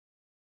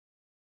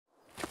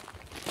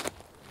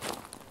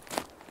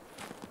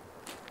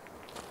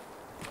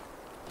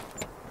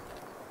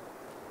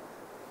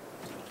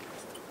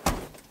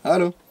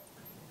Allô?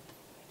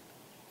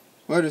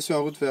 Ouais, je suis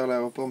en route vers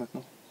l'aéroport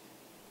maintenant.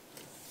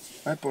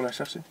 Ouais, pour la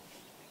chercher.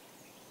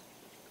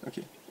 Ok,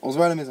 on se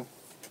voit à la maison.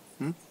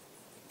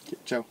 Ok,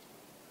 ciao.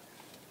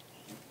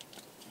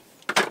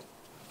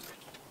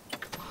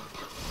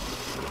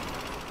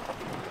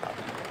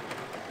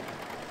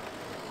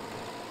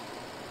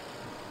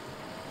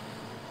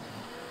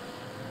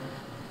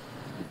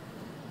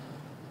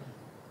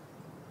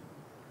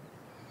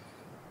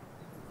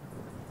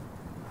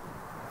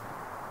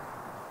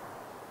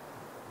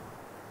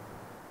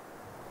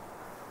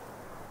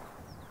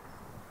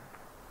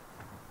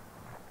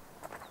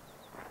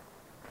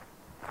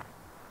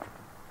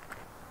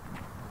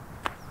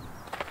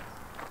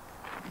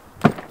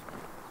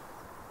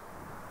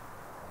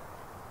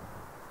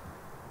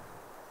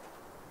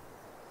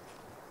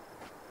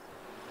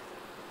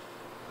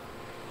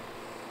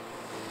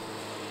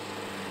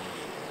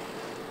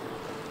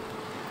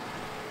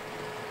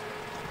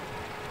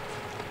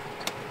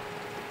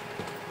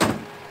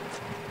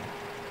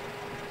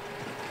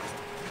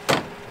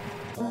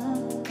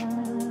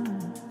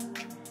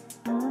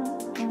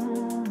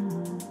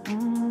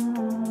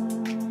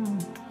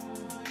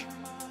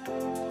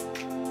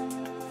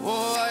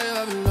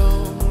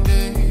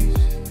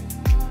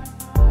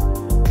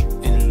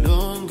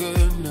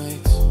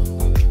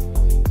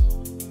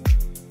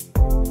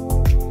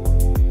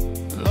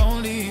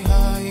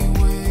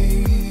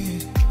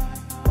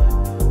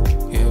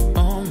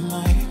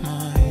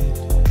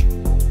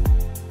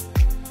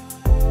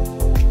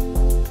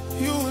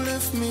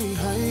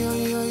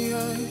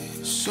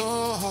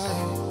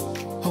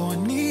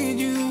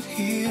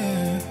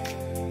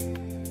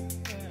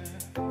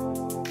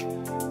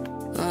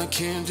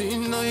 Can't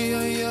deny,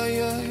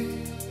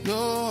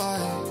 no,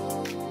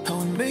 how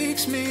it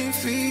makes me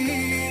feel.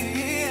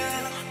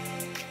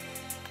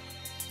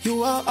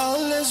 You are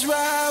always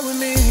right with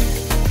me.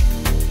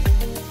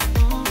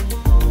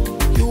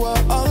 You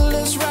are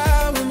always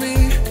right with me.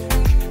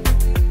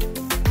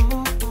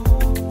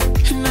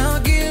 And I'll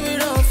give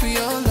it all for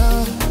your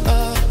love.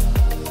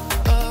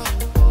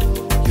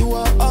 You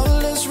are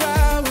always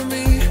right with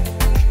me.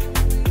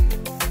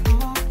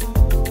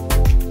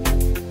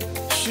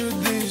 Should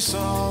this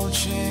all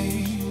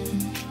change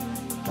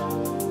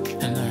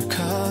and our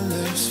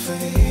colors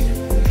fade,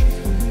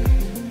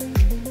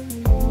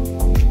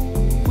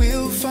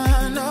 we'll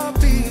find our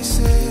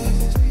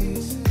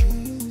pieces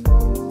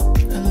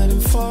and let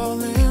them fall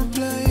in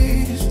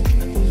place.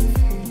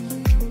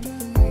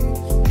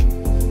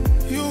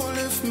 You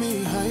lift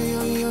me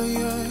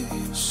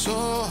high, so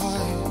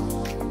high.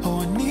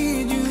 Oh, I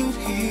need you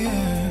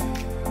here.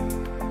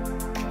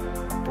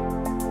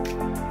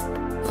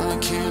 I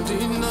can't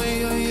deny,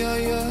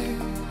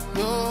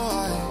 no,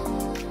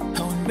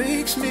 how it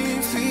makes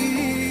me feel.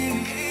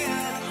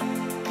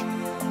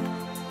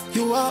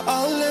 You are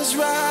always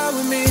right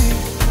with me.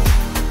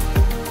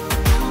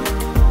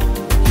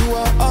 You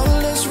are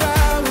always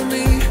right with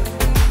me.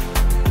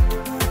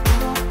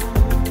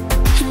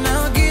 And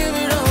I'll give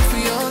it all for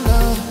your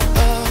love.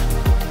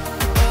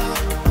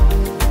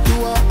 You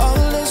are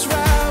always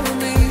right with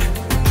me.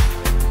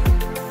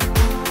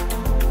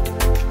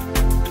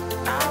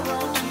 I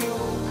want you.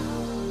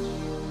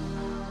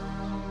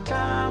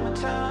 Time and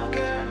time,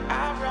 girl, I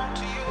run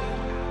to you.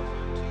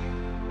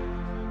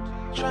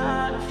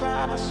 Trying to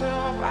find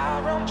myself,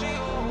 I run to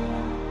you.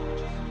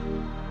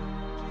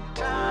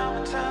 Time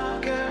and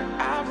time, girl,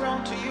 I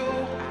run to you.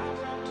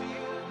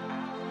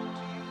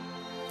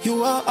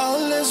 You are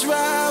always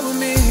right with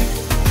me.